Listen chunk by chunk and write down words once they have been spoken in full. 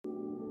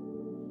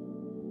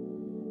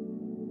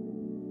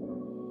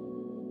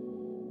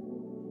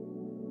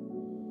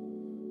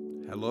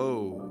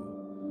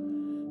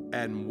Hello,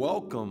 and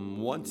welcome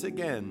once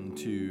again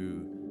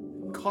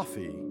to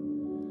Coffee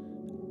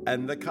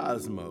and the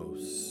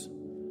Cosmos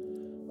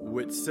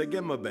with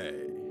Sagima Bay.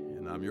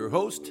 And I'm your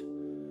host,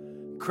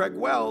 Craig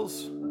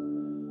Wells,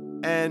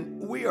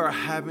 and we are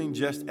having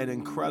just an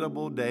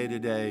incredible day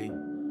today.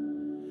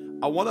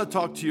 I want to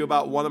talk to you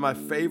about one of my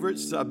favorite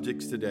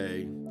subjects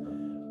today,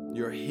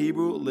 your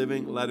Hebrew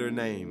living letter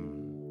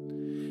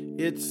name.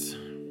 It's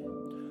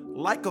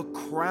like a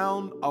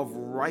crown of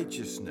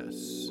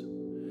righteousness.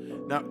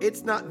 Now,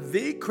 it's not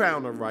the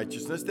crown of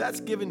righteousness. That's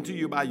given to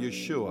you by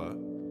Yeshua.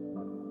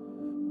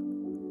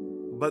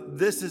 But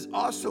this is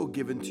also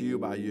given to you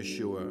by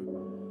Yeshua.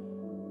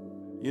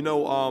 You know,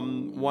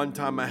 one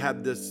time I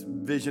had this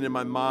vision in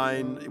my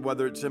mind,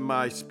 whether it's in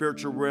my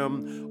spiritual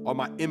realm or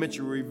my image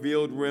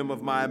revealed realm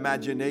of my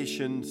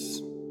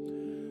imaginations.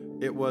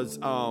 It was,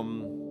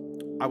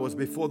 I was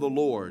before the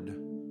Lord.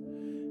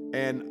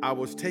 And I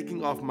was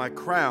taking off my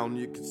crown.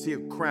 You could see a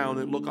crown.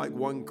 It looked like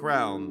one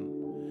crown.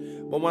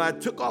 But when I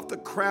took off the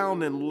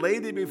crown and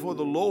laid it before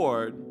the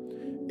Lord,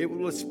 it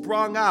was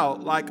sprung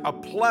out like a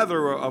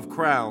plethora of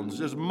crowns,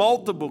 just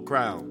multiple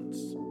crowns.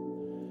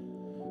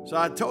 So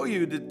I told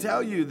you to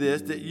tell you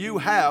this, that you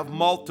have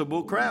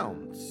multiple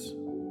crowns.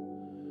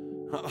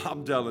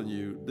 I'm telling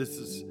you, this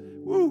is,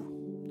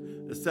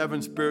 woo. The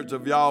seven spirits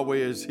of Yahweh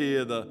is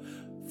here.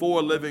 The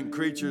four living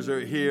creatures are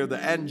here.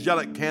 The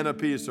angelic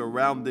canopy is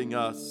surrounding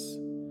us.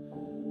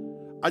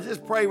 I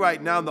just pray right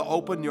now to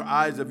open your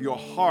eyes of your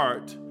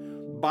heart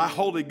by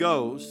Holy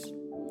Ghost,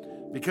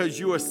 because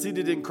you are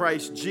seated in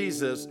Christ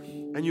Jesus,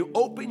 and you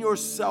open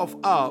yourself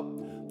up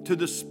to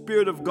the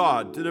Spirit of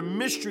God, to the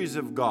mysteries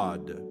of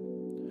God.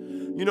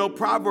 You know,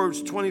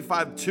 Proverbs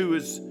 25:2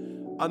 is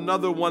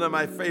another one of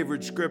my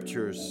favorite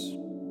scriptures.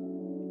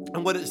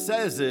 And what it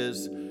says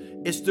is,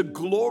 it's the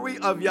glory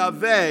of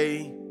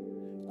Yahweh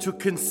to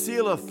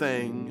conceal a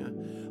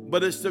thing,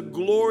 but it's the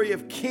glory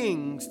of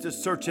kings to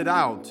search it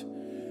out.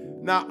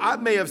 Now, I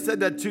may have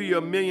said that to you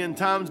a million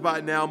times by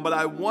now, but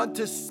I want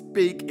to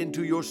speak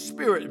into your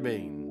spirit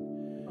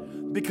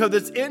being, because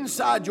it's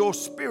inside your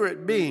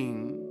spirit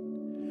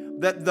being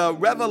that the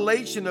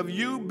revelation of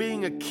you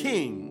being a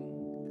king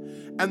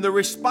and the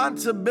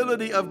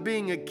responsibility of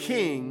being a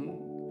king,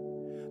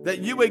 that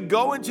you would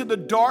go into the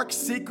dark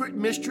secret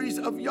mysteries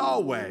of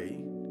Yahweh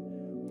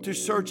to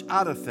search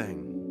out a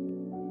thing.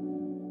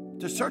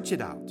 To search it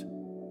out,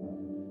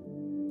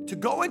 to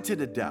go into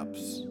the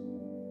depths,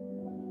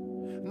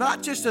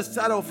 not just to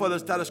settle for the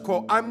status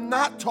quo. I'm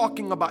not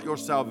talking about your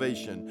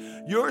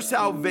salvation. Your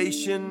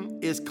salvation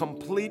is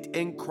complete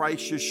in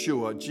Christ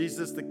Yeshua,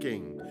 Jesus the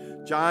King.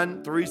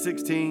 John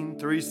 3:16,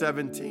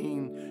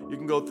 3:17. You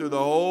can go through the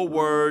whole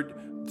word.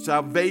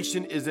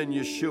 Salvation is in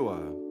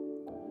Yeshua.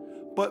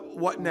 But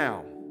what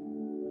now?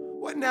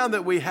 What now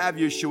that we have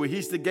Yeshua?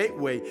 He's the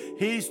gateway.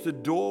 He's the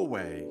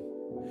doorway.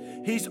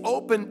 He's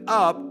opened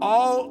up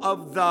all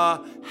of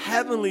the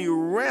heavenly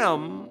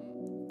realm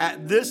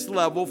at this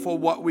level for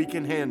what we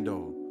can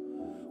handle.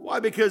 Why?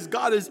 Because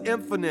God is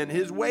infinite.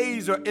 His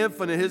ways are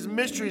infinite. His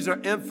mysteries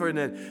are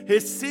infinite.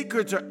 His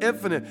secrets are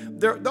infinite.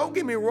 Don't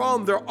get me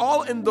wrong, they're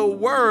all in the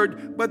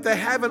Word, but they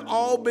haven't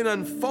all been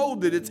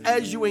unfolded. It's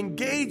as you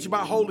engage by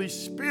Holy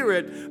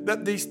Spirit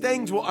that these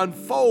things will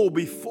unfold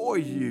before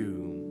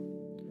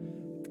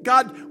you.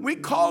 God, we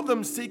call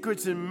them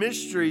secrets and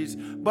mysteries,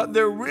 but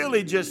they're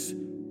really just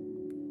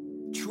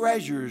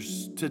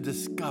treasures to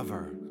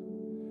discover.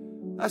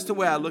 That's the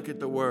way I look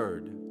at the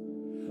word.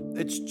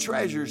 It's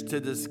treasures to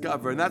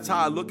discover. And that's how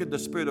I look at the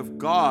Spirit of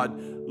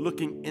God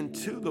looking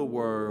into the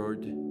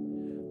word,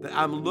 that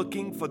I'm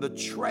looking for the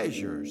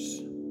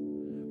treasures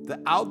that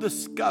I'll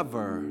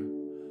discover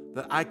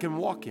that I can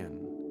walk in.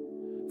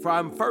 For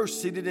I'm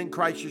first seated in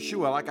Christ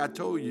Yeshua. Like I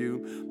told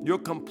you, your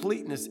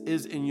completeness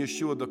is in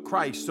Yeshua the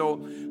Christ.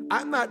 So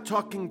I'm not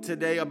talking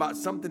today about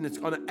something that's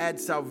going to add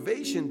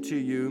salvation to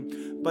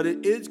you, but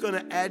it is going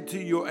to add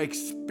to your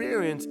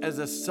experience as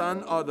a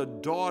son or the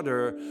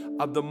daughter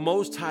of the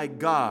Most High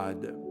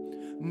God.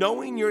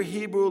 Knowing your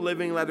Hebrew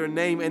living letter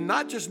name, and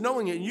not just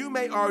knowing it, you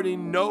may already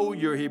know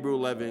your Hebrew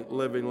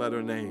living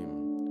letter name.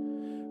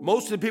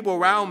 Most of the people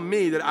around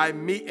me that I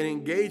meet and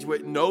engage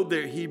with know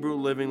their Hebrew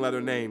living letter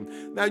name.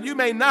 Now, you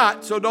may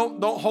not, so don't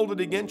hold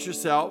it against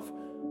yourself.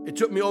 It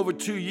took me over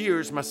 2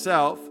 years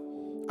myself.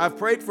 I've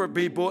prayed for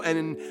people,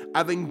 and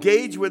I've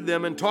engaged with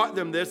them and taught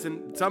them this,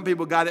 and some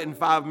people got it in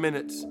 5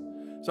 minutes.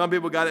 Some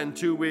people got it in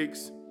 2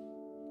 weeks.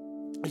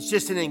 It's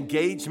just an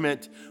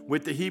engagement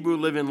with the Hebrew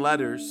living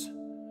letters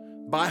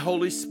by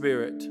Holy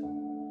Spirit.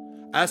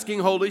 Asking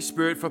Holy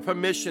Spirit for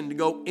permission to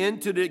go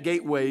into the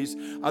gateways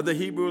of the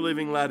Hebrew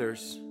living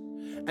letters.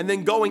 And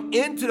then going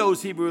into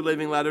those Hebrew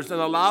living letters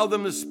and allow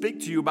them to speak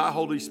to you by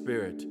Holy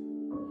Spirit.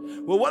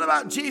 Well, what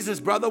about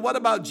Jesus, brother? What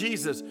about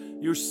Jesus?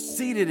 You're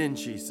seated in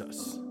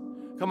Jesus.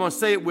 Come on,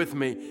 say it with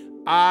me.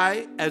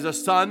 I, as a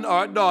son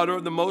or a daughter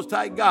of the Most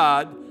High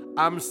God,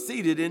 I'm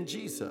seated in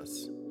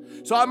Jesus.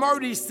 So I'm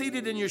already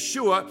seated in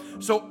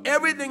Yeshua. So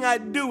everything I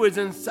do is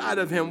inside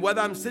of him.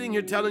 Whether I'm sitting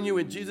here telling you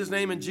in Jesus'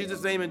 name, in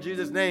Jesus' name, in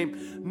Jesus'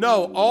 name.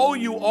 No, all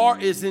you are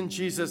is in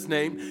Jesus'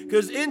 name.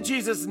 Because in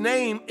Jesus'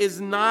 name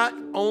is not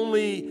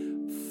only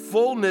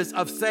fullness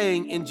of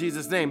saying in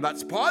Jesus' name.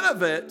 That's part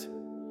of it.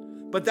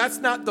 But that's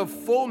not the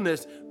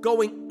fullness.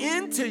 Going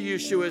into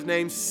Yeshua's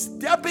name,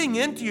 stepping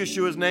into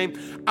Yeshua's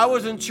name. I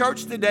was in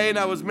church today and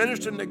I was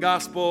ministering the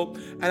gospel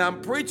and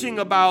I'm preaching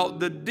about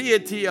the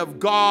deity of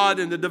God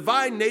and the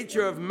divine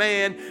nature of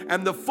man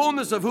and the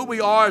fullness of who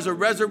we are as a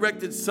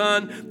resurrected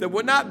son, that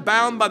we're not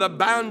bound by the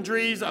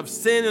boundaries of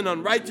sin and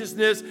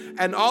unrighteousness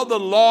and all the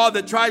law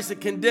that tries to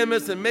condemn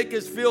us and make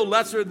us feel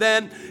lesser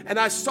than. And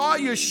I saw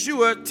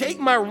Yeshua take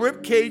my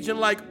rib cage and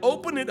like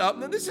open it up.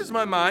 Now this is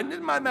my mind, this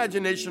is my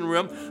imagination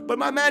realm, but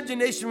my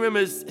imagination realm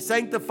is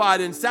sanctified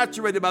and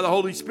saturated by the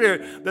Holy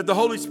Spirit, that the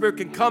Holy Spirit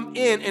can come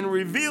in and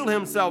reveal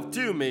himself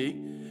to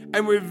me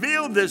and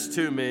reveal this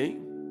to me.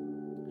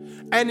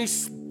 And he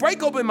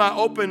break open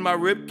my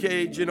rib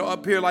cage,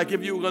 up here, like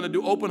if you were going to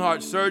do open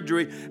heart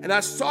surgery. And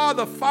I saw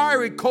the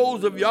fiery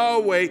coals of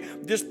Yahweh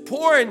just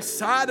pour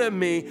inside of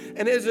me.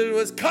 And as it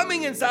was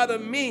coming inside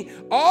of me,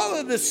 all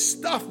of this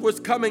stuff was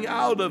coming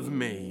out of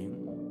me.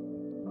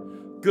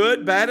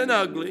 Good, bad, and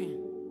ugly.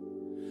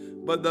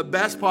 But the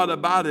best part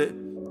about it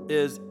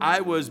is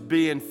I was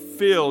being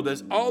filled.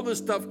 As all this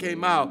stuff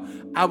came out,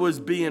 I was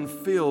being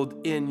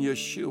filled in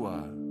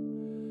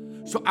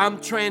Yeshua. So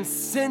I'm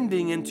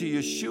transcending into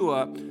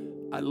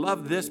Yeshua. I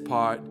love this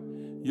part.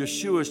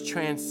 Yeshua is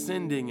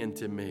transcending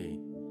into me.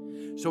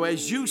 So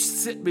as you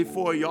sit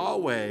before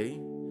Yahweh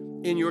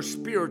in your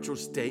spiritual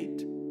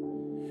state,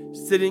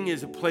 sitting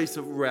is a place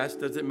of rest.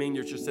 Doesn't mean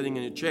that you're sitting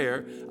in a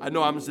chair. I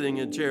know I'm sitting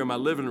in a chair in my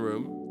living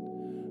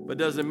room, but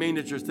doesn't mean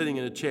that you're sitting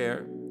in a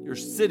chair. You're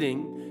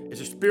sitting. It's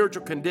a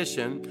spiritual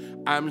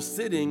condition. I'm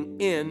sitting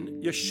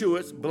in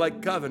Yeshua's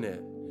blood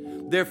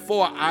covenant.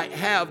 Therefore, I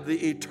have the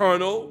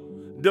eternal,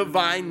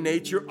 divine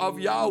nature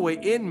of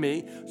Yahweh in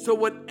me. So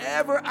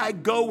whatever I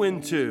go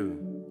into,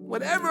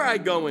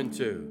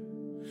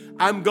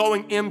 I'm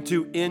going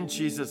into in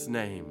Jesus'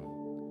 name.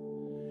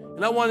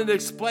 And I wanted to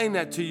explain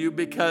that to you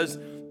because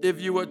if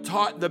you were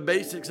taught the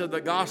basics of the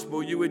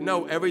gospel, you would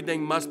know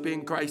everything must be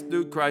in Christ,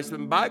 through Christ,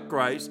 and by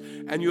Christ.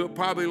 And you have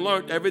probably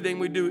learned everything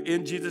we do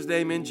in Jesus'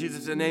 name, in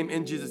Jesus' name,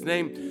 in Jesus'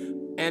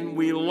 name. And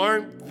we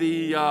learned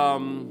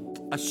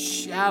a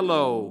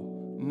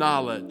shallow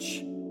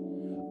knowledge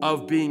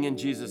of being in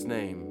Jesus'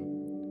 name.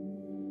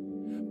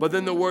 But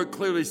then the word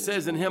clearly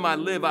says, in him I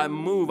live, I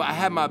move, I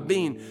have my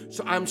being.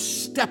 So I'm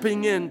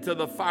stepping into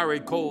the fiery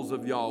coals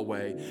of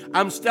Yahweh.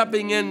 I'm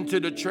stepping into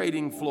the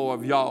trading floor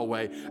of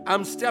Yahweh.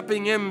 I'm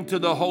stepping into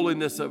the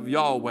holiness of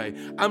Yahweh.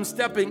 I'm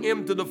stepping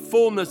into the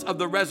fullness of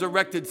the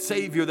resurrected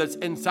Savior that's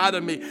inside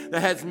of me,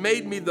 that has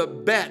made me the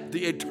bet,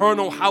 the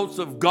eternal house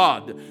of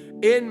God.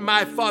 In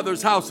my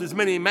Father's house is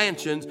many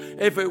mansions.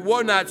 If it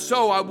were not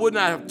so, I would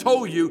not have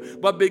told you.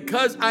 But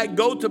because I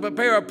go to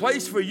prepare a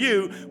place for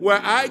you,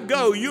 where I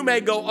go, you may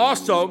go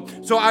also.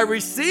 So I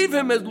receive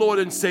him as Lord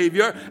and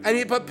Savior, and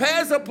he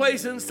prepares a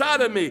place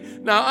inside of me.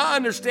 Now, I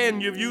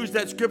understand you've used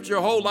that scripture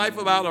your whole life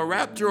about a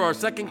rapture or a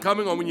second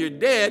coming, or when you're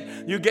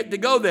dead, you get to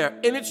go there.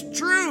 And it's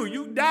true.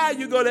 You die,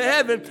 you go to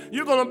heaven.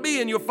 You're going to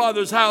be in your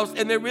Father's house,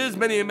 and there is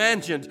many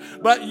mansions.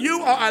 But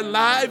you are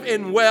alive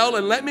and well,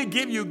 and let me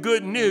give you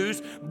good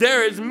news. There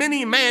is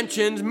many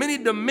mansions, many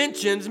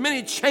dimensions,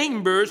 many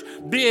chambers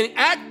being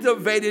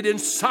activated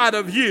inside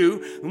of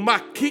you.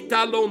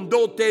 Okay,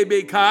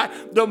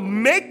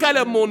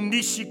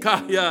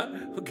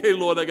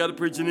 Lord, I got to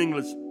preach in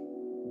English.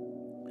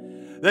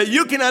 That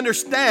you can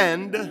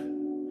understand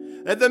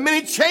that the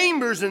many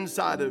chambers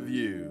inside of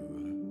you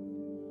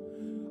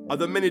are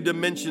the many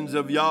dimensions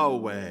of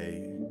Yahweh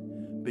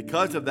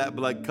because of that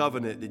blood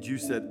covenant that you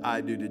said,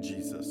 I do to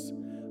Jesus.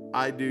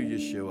 I do,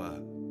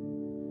 Yeshua.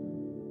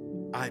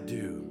 I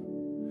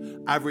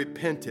do. I've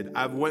repented.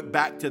 I've went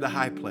back to the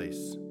high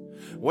place.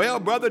 Well,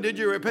 brother, did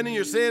you repent of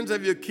your sins?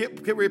 Have you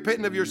kept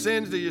repenting of your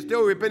sins? Do you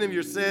still repent of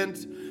your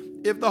sins?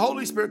 If the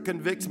Holy Spirit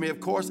convicts me, of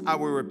course, I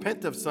will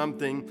repent of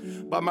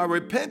something. But my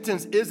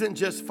repentance isn't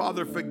just,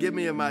 Father, forgive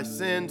me of my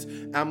sins.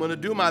 I'm going to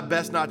do my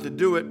best not to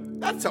do it.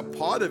 That's a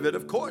part of it,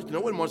 of course.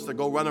 No one wants to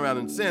go run around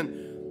and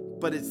sin.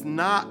 But it's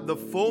not the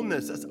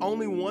fullness. That's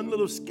only one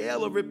little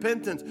scale of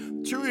repentance.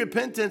 True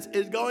repentance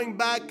is going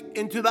back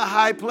into the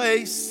high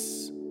place.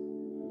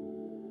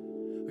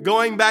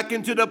 Going back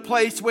into the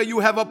place where you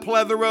have a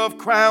plethora of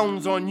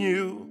crowns on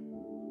you.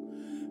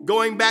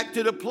 Going back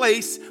to the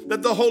place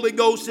that the Holy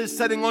Ghost is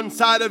setting on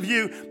side of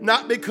you,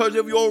 not because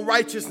of your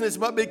righteousness,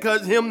 but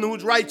because him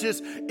who's righteous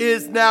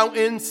is now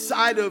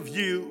inside of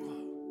you.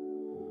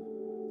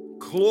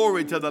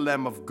 Glory to the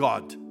Lamb of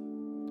God.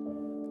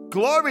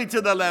 Glory to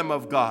the Lamb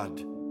of God.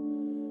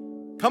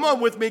 Come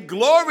on with me.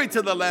 Glory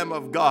to the Lamb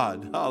of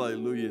God.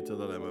 Hallelujah to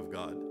the Lamb of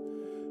God.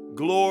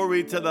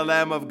 Glory to the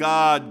Lamb of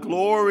God.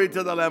 Glory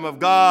to the Lamb of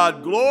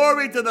God.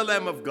 Glory to the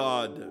Lamb of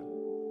God.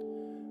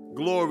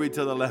 Glory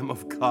to the Lamb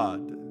of God.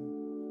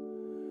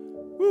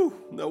 Whew.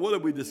 Now, what are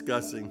we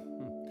discussing?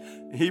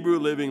 Hebrew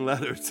Living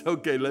Letters.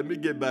 Okay, let me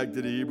get back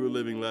to the Hebrew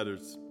Living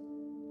Letters.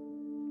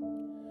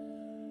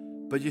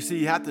 But you see,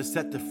 you have to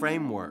set the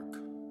framework.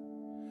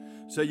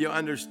 So you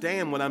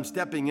understand when I'm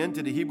stepping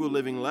into the Hebrew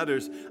Living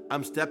Letters,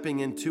 I'm stepping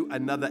into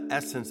another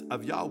essence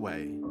of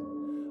Yahweh,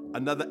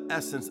 another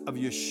essence of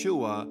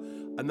Yeshua,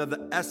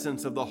 another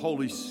essence of the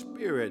Holy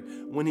Spirit.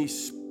 When he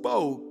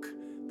spoke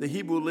the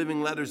Hebrew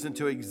Living Letters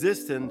into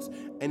existence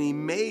and he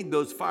made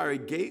those fiery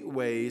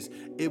gateways,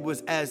 it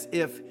was as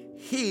if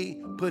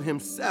he put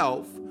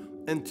himself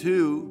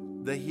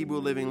into the Hebrew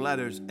Living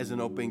Letters as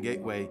an open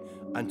gateway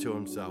unto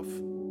himself.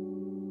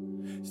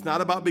 It's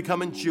not about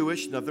becoming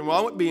Jewish. Nothing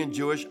wrong with being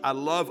Jewish. I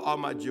love all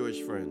my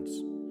Jewish friends.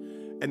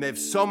 And they have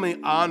so many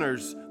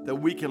honors that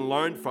we can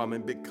learn from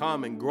and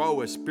become and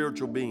grow as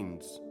spiritual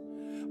beings.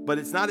 But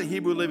it's not a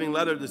Hebrew Living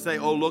Letter to say,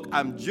 oh, look,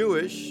 I'm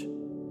Jewish.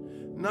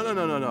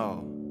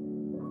 No.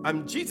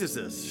 I'm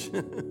Jesus-ish.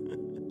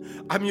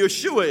 I'm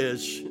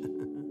Yeshua-ish.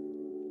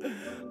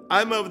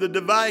 I'm of the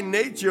divine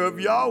nature of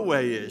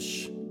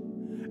Yahweh-ish.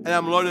 And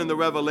I'm learning the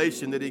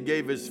revelation that he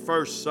gave his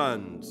first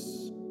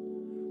sons,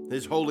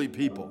 his holy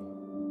people.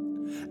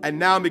 And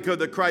now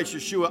because of Christ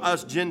Yeshua,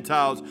 us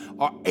Gentiles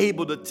are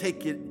able to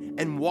take it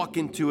and walk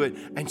into it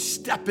and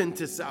step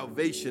into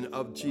salvation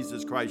of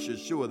Jesus Christ,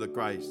 Yeshua the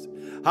Christ.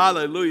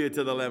 Hallelujah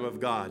to the Lamb of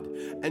God.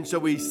 And so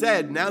he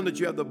said, now that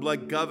you have the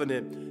blood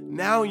covenant,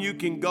 now you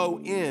can go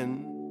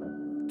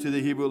in to the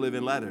Hebrew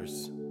Living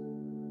Letters.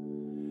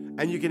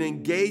 And you can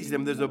engage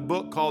them. There's a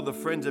book called The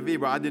Friends of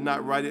Hebrew. I did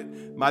not write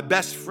it. My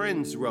best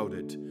friends wrote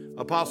it.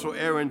 Apostle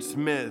Aaron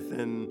Smith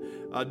and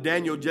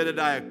Daniel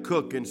Jedediah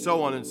Cook and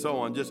so on and so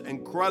on. Just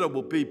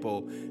incredible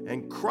people.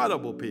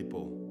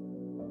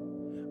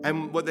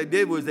 And what they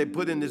did was they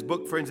put in this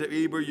book, Friends of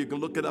Hebrew. You can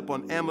look it up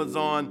on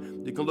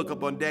Amazon. You can look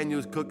up on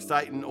Daniel Cook's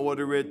site and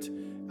order it.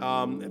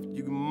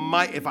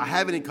 If I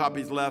have any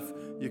copies left,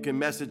 you can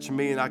message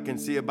me and I can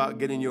see about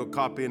getting you a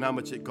copy and how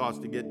much it costs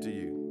to get to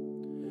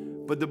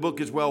you. But the book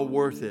is well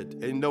worth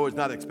it. And no, it's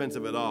not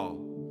expensive at all.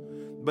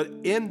 But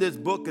in this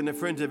book, in the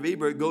Friends of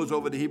Hebrew, it goes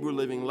over the Hebrew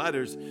Living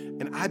Letters.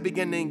 And I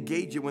began to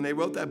engage it. When they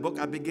wrote that book,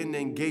 I began to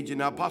engage it.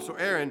 Now, Apostle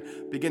Aaron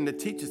began to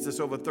teach us this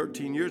over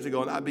 13 years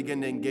ago, and I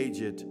began to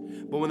engage it.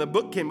 But when the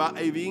book came out,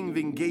 I even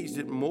engaged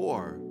it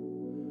more.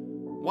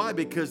 Why?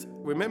 Because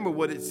remember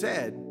what it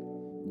said.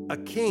 A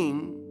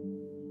king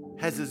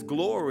has his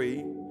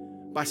glory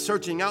by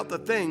searching out the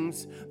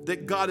things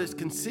that God has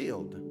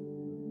concealed.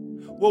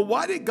 Well,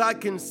 why did God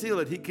conceal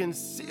it? He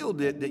concealed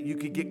it that you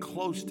could get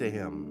close to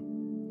him.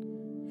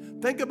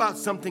 Think about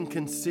something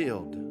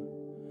concealed.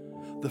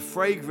 The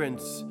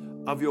fragrance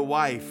of your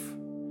wife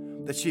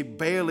that she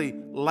barely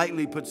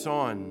lightly puts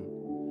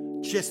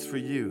on just for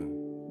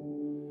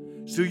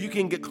you. So you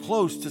can get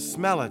close to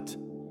smell it.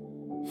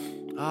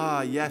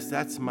 Ah, yes,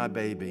 that's my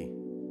baby.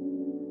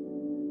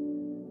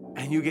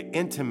 And you get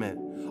intimate.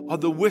 Or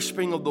the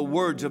whispering of the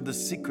words of the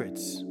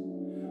secrets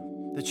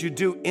that you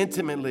do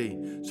intimately.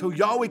 So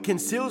Yahweh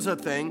conceals a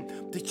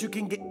thing that you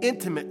can get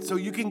intimate, so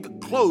you can get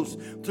close,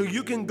 so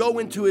you can go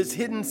into his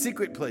hidden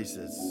secret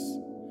places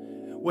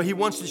where he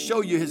wants to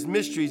show you his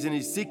mysteries and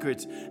his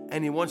secrets,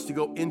 and he wants to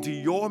go into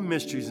your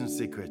mysteries and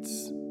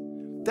secrets.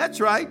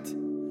 That's right.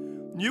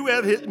 You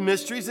have his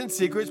mysteries and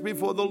secrets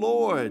before the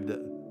Lord.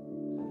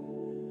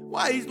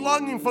 Why? He's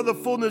longing for the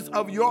fullness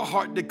of your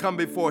heart to come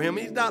before him.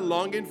 He's not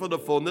longing for the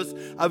fullness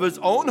of his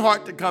own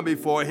heart to come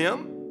before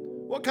him.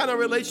 What kind of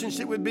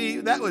relationship would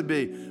be?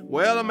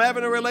 Well, I'm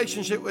having a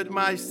relationship with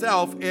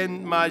myself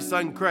and my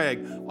son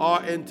Craig,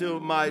 or into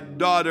my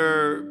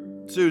daughter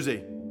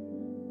Susie.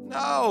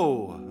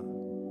 No.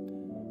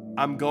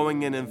 I'm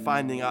going in and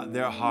finding out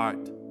their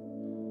heart.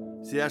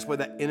 See, that's where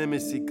that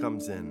intimacy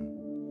comes in.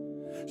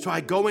 So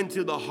I go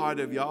into the heart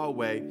of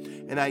Yahweh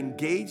and I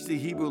engage the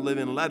Hebrew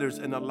Living Letters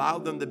and allow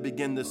them to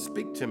begin to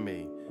speak to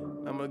me.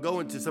 I'm going to go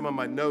into some of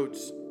my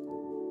notes.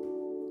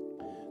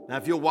 Now,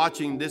 if you're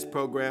watching this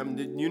program,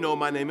 you know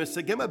my name is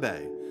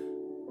Segimabe.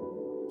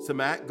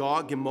 Samak,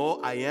 Gog,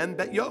 Gimel, Ayin,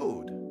 Bet,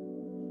 Yod.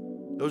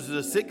 Those are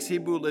the 6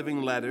 Hebrew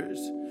Living Letters.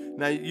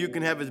 Now, you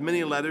can have as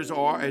many letters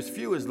or as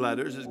few as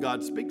letters as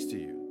God speaks to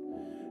you.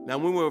 Now,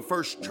 when we were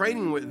first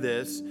training with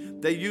this,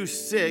 they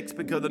used 6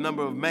 because of the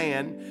number of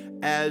man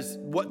as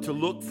what to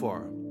look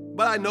for.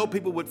 But I know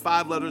people with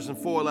 5 letters and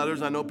 4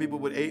 letters. I know people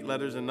with 8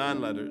 letters and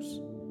 9 letters.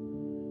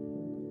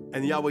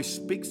 And Yahweh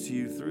speaks to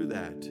you through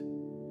that.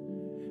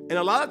 And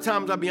a lot of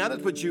times, I'll be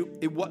honest with you,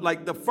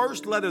 like the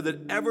first letter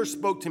that ever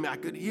spoke to me, I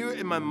could hear it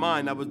in my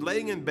mind. I was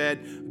laying in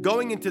bed,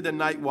 going into the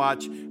night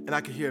watch, and I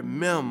could hear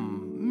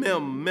Mem,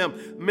 Mem,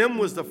 Mem. Mem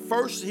was the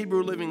first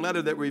Hebrew Living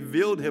Letter that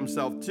revealed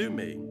himself to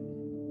me.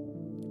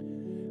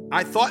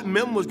 I thought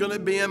Mem was going to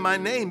be in my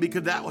name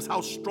because that was how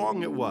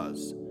strong it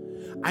was.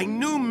 I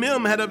knew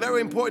Mem had a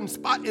very important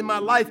spot in my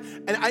life,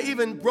 and I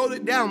even wrote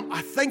it down.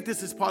 I think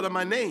this is part of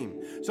my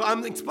name. So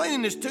I'm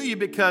explaining this to you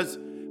because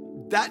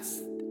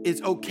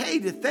it's okay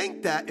to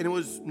think that, and it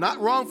was not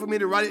wrong for me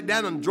to write it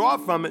down and draw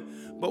from it.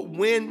 But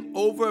when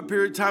over a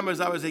period of time as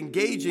I was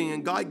engaging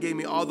and God gave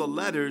me all the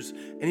letters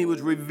and he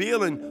was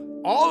revealing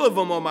All of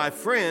them are my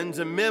friends,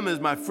 and Mem is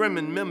my friend,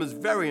 and Mem is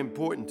very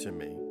important to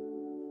me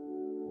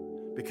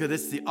because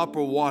it's the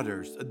upper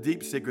waters, the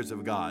deep secrets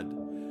of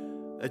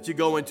God that you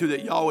go into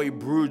that Yahweh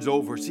broods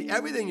over. See,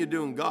 everything you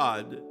do in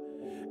God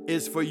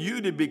is for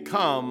you to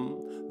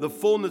become the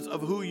fullness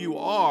of who you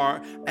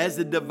are as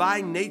the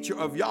divine nature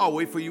of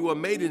Yahweh, for you are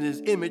made in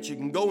His image. You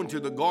can go into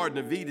the Garden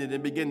of Eden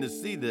and begin to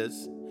see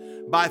this.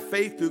 By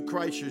faith through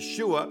Christ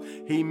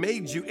Yeshua, He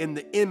made you in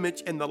the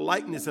image and the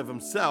likeness of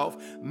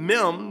Himself.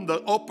 Mem,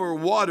 the upper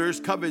waters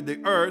covered the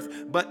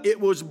earth, but it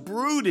was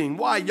brooding.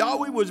 Why?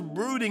 Yahweh was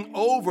brooding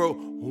over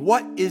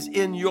what is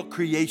in your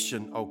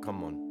creation. Oh,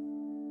 come on.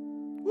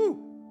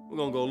 Woo. We're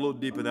going to go a little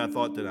deeper than I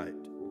thought tonight.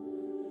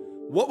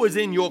 What was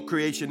in your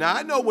creation? Now,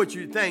 I know what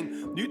you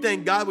think. You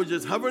think God was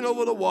just hovering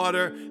over the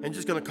water and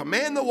just going to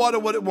command the water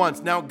what it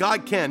wants. Now,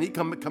 God can. He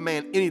can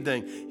command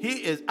anything. He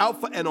is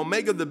Alpha and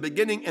Omega, the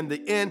beginning and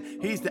the end.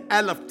 He's the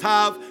Aleph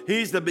Tav.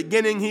 He's the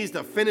beginning. He's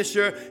the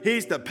finisher.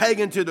 He's the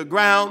pagan to the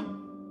ground.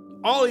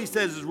 All He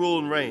says is rule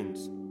and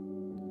reigns.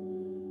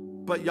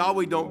 But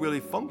Yahweh don't really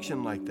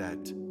function like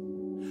that.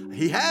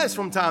 He has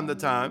from time to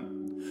time.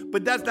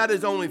 But that's not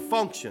His only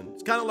function.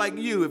 It's kind of like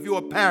you, if you're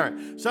a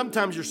parent.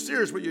 Sometimes you're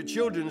serious with your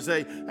children and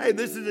say, hey,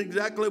 this is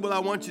exactly what I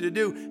want you to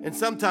do. And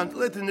sometimes,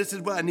 listen, this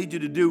is what I need you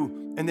to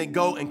do. And they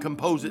go and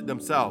compose it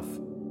themselves.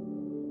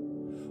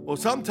 Well,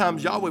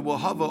 sometimes Yahweh will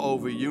hover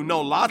over you.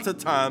 No, lots of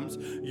times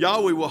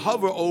Yahweh will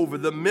hover over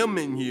the Mem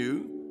in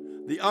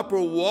you, the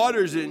upper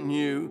waters in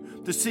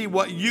you, to see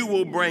what you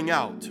will bring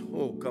out.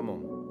 Oh, come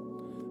on.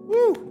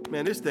 Woo,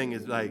 man, this thing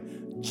is like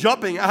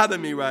jumping out of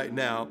me right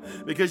now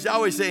because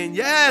Yahweh's saying,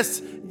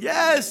 yes,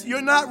 yes,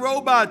 you're not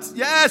robots.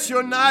 Yes,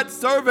 you're not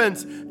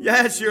servants.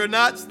 Yes, you're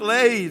not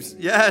slaves.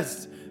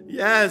 Yes,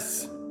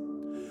 yes.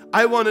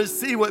 I want to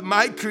see what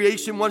my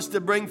creation wants to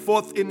bring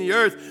forth in the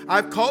earth.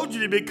 I've called you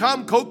to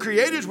become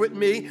co-creators with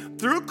me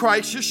through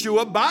Christ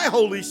Yeshua by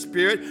Holy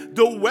Spirit,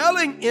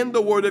 dwelling in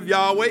the word of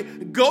Yahweh,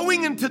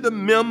 going into the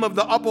Mem of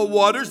the upper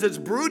waters that's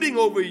brooding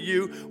over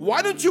you.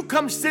 Why don't you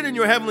come sit in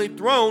your heavenly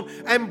throne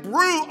and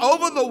brood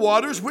over the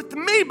waters with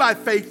me by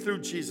faith through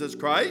Jesus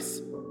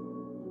Christ?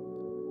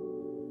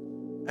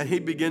 And He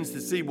begins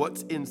to see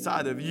what's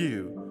inside of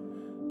you.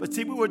 But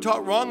see, we were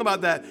taught wrong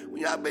about that.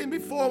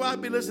 Before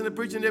I'd be listening to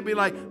preaching, they'd be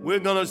like, we're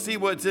going to see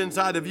what's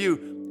inside of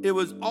you. It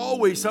was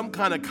always some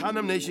kind of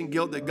condemnation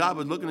guilt that God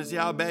was looking to see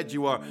how bad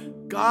you are.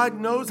 God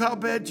knows how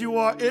bad you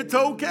are. It's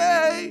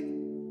okay.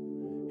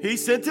 He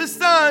sent His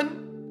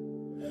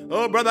Son.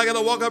 Oh, brother, I got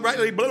to walk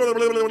uprightly. Blah, blah,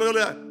 blah, blah, blah,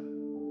 blah.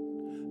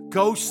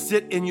 Go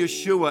sit in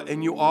Yeshua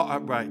and you are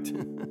upright.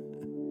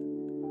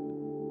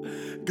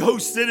 Go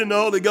sit in the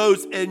Holy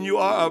Ghost and you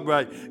are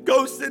upright.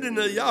 Go sit in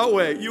the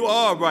Yahweh. You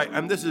are upright.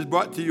 And this is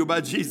brought to you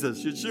by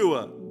Jesus,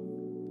 Yeshua.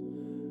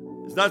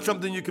 It's not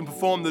something you can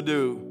perform to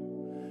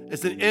do.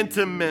 It's an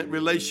intimate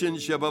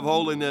relationship of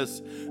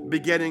holiness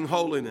begetting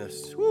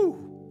holiness.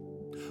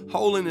 Whew.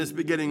 Holiness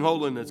begetting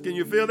holiness. Can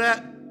you feel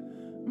that?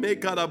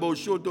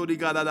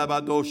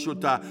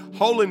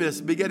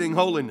 Holiness begetting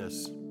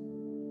holiness.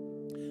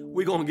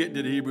 We're going to get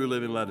to the Hebrew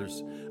Living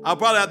Letters. I'll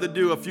probably have to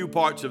do a few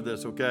parts of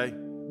this, okay?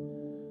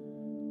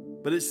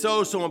 But it's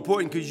so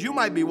important because you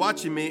might be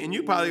watching me and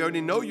you probably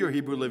already know your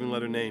Hebrew Living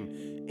Letter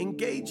name.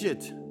 Engage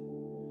it.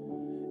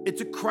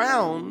 It's a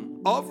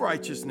crown of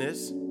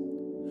righteousness,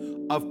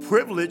 of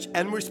privilege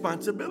and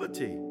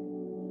responsibility.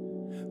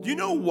 Do you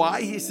know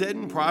why He said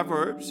in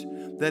Proverbs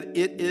that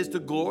it is the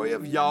glory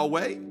of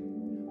Yahweh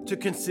to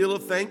conceal a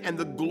thing and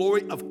the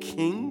glory of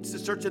kings to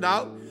search it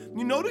out?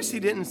 You notice He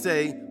didn't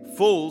say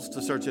fools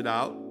to search it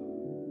out,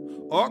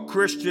 or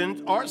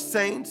Christians, or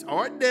saints,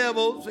 or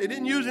devils. He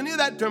didn't use any of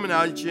that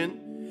terminology.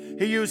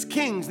 He used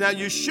kings. Now,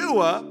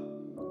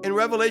 Yeshua, in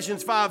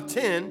Revelations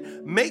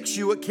 5:10, makes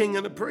you a king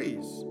and a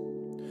priest.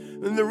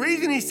 And the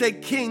reason He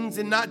said kings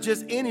and not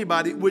just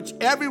anybody, which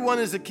everyone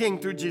is a king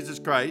through Jesus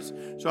Christ,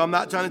 so I'm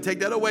not trying to take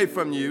that away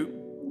from you,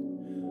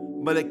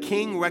 but a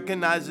king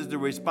recognizes the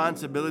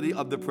responsibility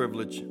of the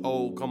privilege.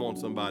 Oh, come on,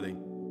 somebody.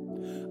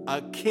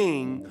 A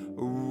king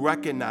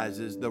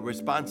recognizes the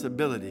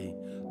responsibility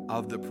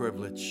of the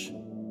privilege.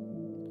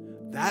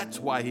 That's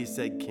why He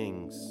said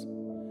kings.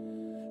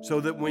 So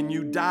that when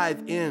you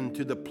dive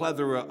into the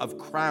plethora of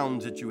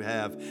crowns that you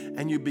have,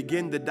 and you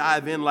begin to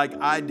dive in like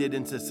I did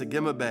into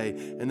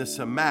Segimabay and the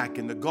Samak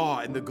and the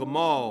Gar and the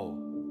Gamal,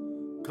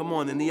 come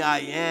on, and the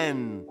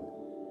Ayin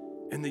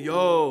and the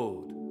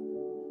Yod.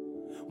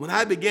 When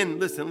I begin,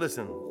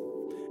 listen,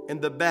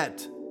 in the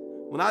Bet,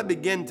 when I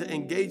begin to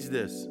engage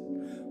this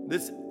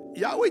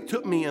Yahweh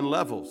took me in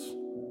levels.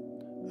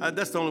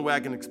 That's the only way I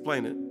can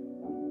explain it.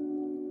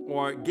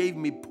 Or gave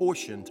me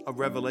portions of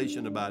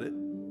revelation about it.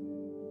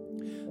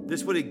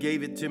 This is what He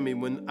gave it to me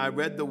when I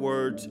read the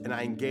words and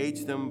I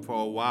engaged them for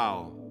a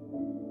while.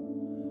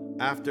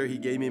 After He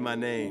gave me my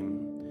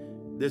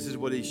name, this is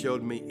what He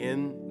showed me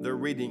in the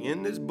reading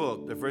in this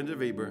book, The Friends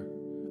of Eber.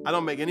 I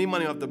don't make any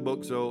money off the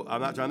book, so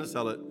I'm not trying to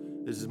sell it.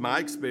 This is my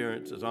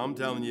experience. That's all I'm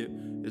telling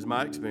you is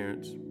my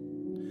experience.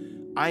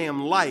 I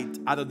am light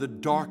out of the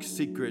dark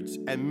secrets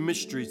and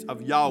mysteries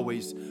of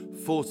Yahweh's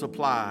full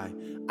supply.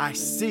 I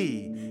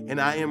see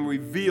and I am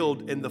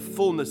revealed in the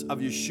fullness of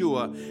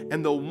Yeshua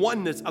and the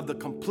oneness of the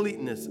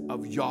completeness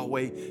of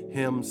Yahweh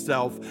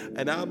himself.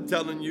 And I'm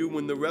telling you,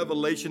 when the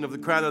revelation of the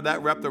crown of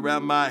that wrapped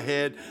around my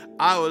head,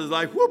 I was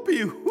like,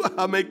 whoopee,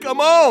 I mean, come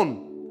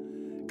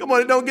on. Come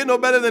on, it don't get no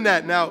better than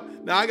that. Now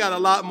I got a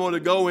lot more to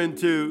go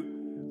into,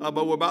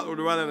 but we're about to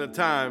run out of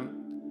time.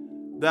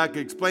 That I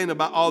could explain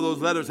about all those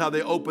letters, how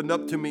they opened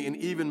up to me, and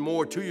even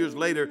more. 2 years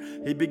later,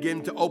 he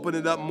began to open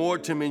it up more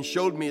to me and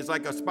showed me it's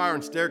like a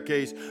spiral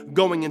staircase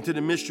going into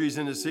the mysteries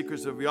and the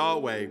secrets of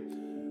Yahweh.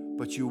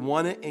 But you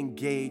want to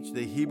engage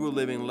the Hebrew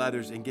living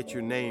letters and get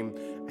your name,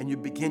 and you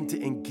begin to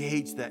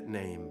engage that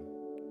name.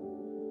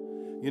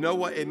 You know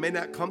what? It may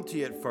not come to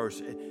you at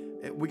first.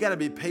 We got to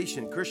be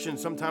patient.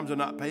 Christians sometimes are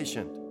not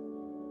patient.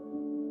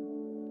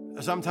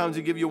 Sometimes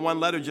he give you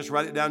one letter, just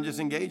write it down, just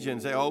engage in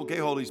and say, okay,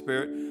 Holy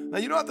Spirit. Now,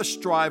 you don't have to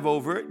strive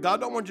over it.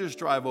 God don't want you to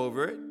strive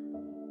over it.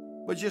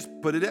 But just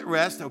put it at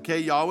rest. Okay,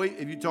 Yahweh,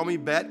 if you told me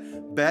bet.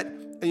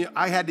 And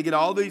I had to get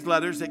all these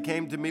letters that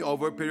came to me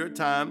over a period of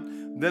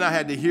time. Then I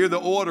had to hear the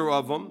order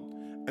of them.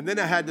 And then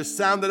I had to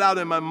sound it out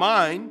in my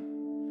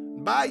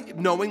mind by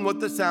knowing what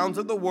the sounds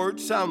of the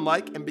words sound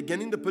like and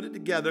beginning to put it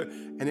together.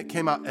 And it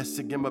came out as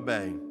Segima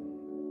Bay.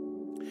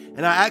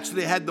 And I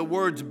actually had the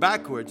words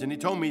backwards. And he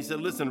told me, he said,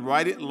 listen,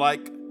 write it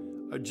like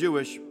a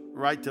Jewish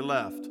right to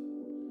left.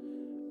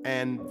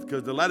 And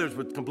because the letters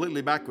were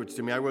completely backwards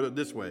to me, I wrote it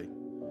this way.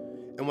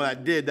 And when I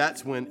did,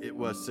 that's when it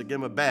was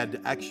Segima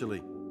Bad,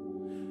 actually.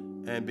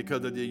 And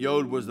because the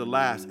yod was the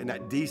last, and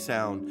that D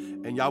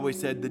sound. And Yahweh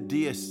said the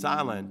D is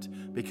silent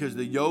because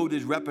the yod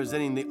is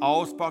representing the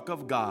allspark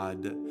of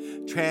God,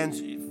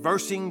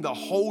 transversing the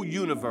whole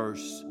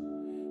universe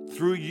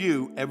through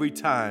you every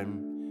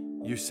time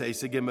you say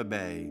Segima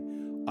Bay,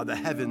 or the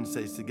heavens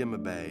say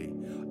Segima Bay,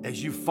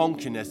 as you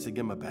function as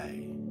Segima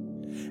Bay.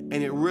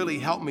 And it really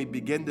helped me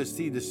begin to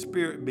see the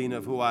spirit being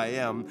of who I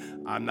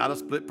am. I'm not a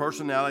split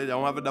personality. I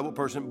don't have a double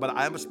person, but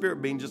I am a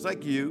spirit being just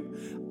like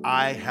you.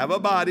 I have a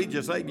body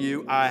just like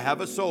you. I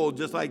have a soul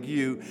just like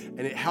you.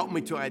 And it helped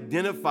me to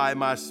identify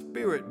my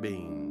spirit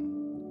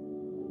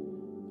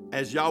being.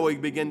 As Yahweh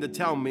began to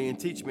tell me and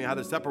teach me how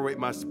to separate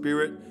my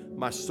spirit,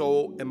 my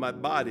soul, and my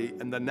body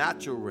in the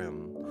natural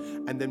realm.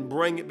 And then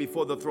bring it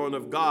before the throne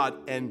of God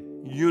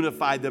and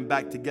unify them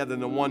back together in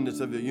the oneness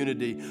of the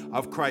unity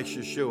of Christ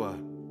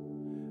Yeshua.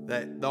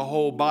 That the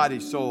whole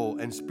body, soul,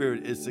 and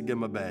spirit is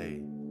Segima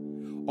Bay.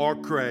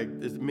 Or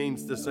Craig, it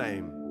means the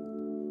same.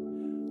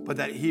 But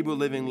that Hebrew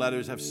living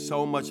letters have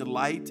so much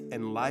light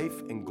and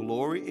life and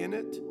glory in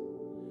it.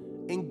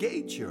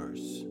 Engage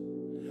yours.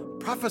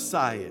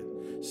 Prophesy it.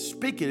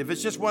 Speak it. If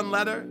it's just one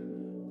letter,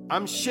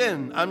 I'm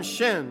Shin, I'm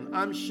Shin,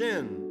 I'm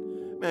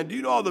Shin. Man, do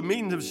you know all the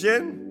meanings of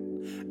Shin?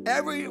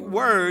 Every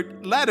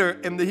letter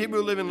in the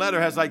Hebrew living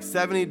letter has like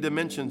 70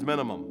 dimensions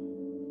minimum.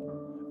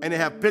 And they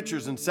have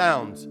pictures and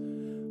sounds.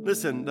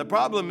 Listen, the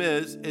problem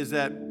is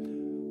that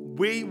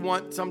we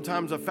want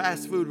sometimes a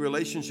fast food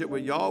relationship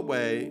with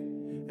Yahweh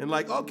and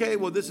like, okay,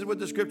 well, this is what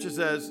the scripture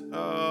says.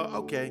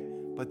 Okay,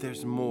 but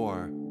there's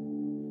more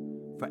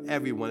for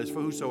everyone. It's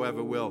for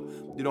whosoever will.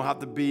 You don't have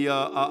to be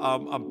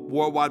a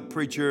worldwide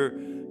preacher.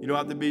 You don't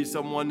have to be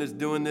someone that's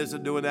doing this or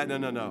doing that.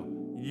 No.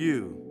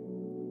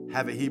 You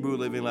have a Hebrew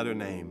living letter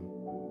name.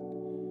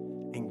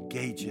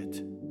 Engage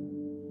it.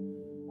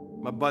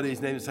 My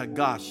buddy's name is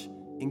Hagash.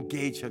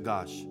 Engage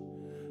Hagash.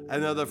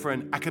 Another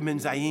friend,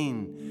 Akamin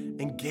Zayin.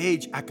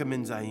 Engage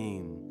Akamin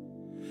Zayin.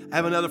 I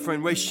have another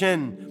friend,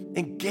 Reshin.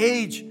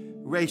 Engage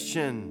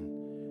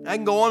Reshin. I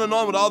can go on and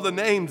on with all the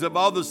names of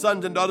all the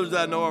sons and daughters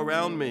that I know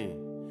around me.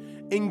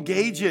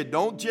 Engage it.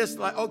 Don't just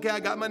like, okay, I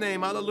got my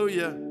name.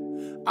 Hallelujah.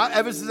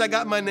 Ever since I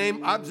got my name,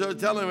 I'm sort of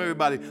telling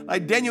everybody.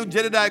 Like Daniel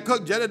Jedediah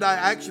Cook. Jedediah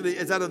actually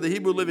is out of the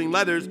Hebrew living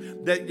letters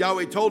that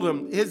Yahweh told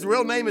him. His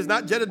real name is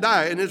not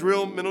Jedediah in his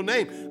real middle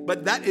name.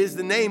 But that is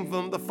the name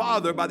from the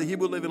Father by the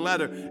Hebrew living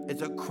letter.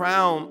 It's a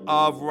crown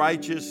of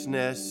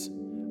righteousness.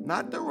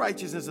 Not the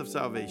righteousness of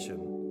salvation.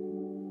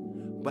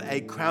 But a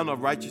crown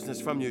of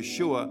righteousness from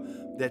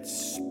Yeshua that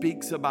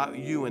speaks about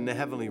you in the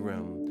heavenly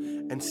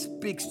realm. And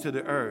speaks to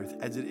the earth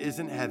as it is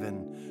in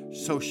heaven.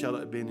 So shall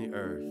it be in the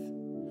earth.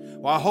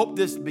 Well, I hope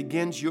this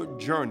begins your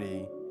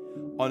journey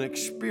on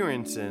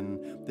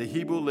experiencing the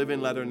Hebrew living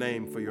letter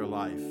name for your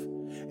life.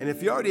 And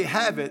if you already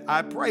have it,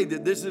 I pray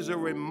that this is a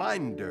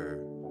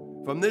reminder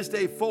from this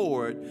day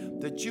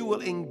forward that you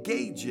will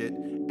engage it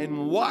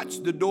and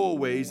watch the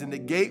doorways and the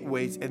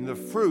gateways and the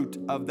fruit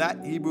of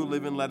that Hebrew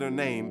living letter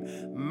name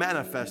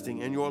manifesting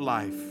in your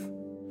life.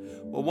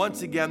 Well,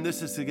 once again,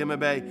 this is Segima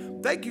Bay.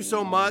 Thank you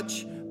so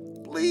much.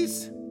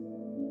 Please,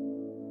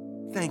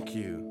 thank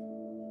you.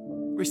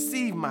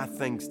 Receive my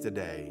thanks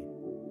today.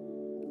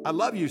 I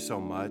love you so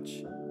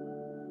much.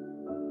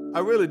 I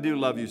really do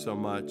love you so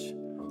much.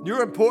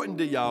 You're important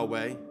to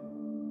Yahweh.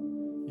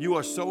 You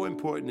are so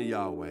important to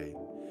Yahweh.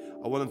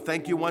 I want to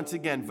thank you once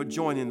again for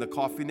joining the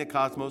Coffee in the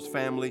Cosmos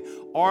family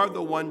or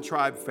the One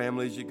Tribe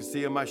family. As you can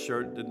see on my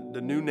shirt,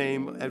 the new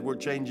name as we're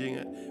changing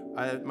it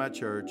at my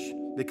church,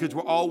 because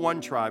we're all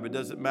one tribe. It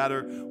doesn't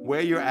matter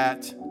where you're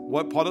at,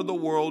 what part of the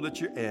world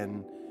that you're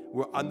in.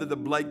 We're under the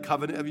blood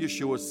covenant of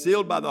Yeshua,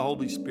 sealed by the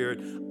Holy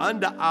Spirit,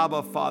 under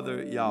Abba,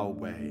 Father,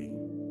 Yahweh.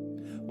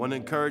 I want to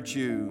encourage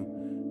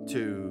you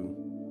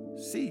to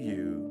see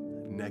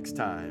you next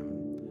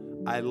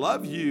time. I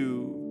love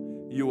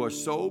you. You are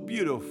so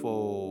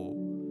beautiful.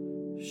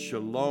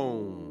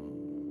 Shalom.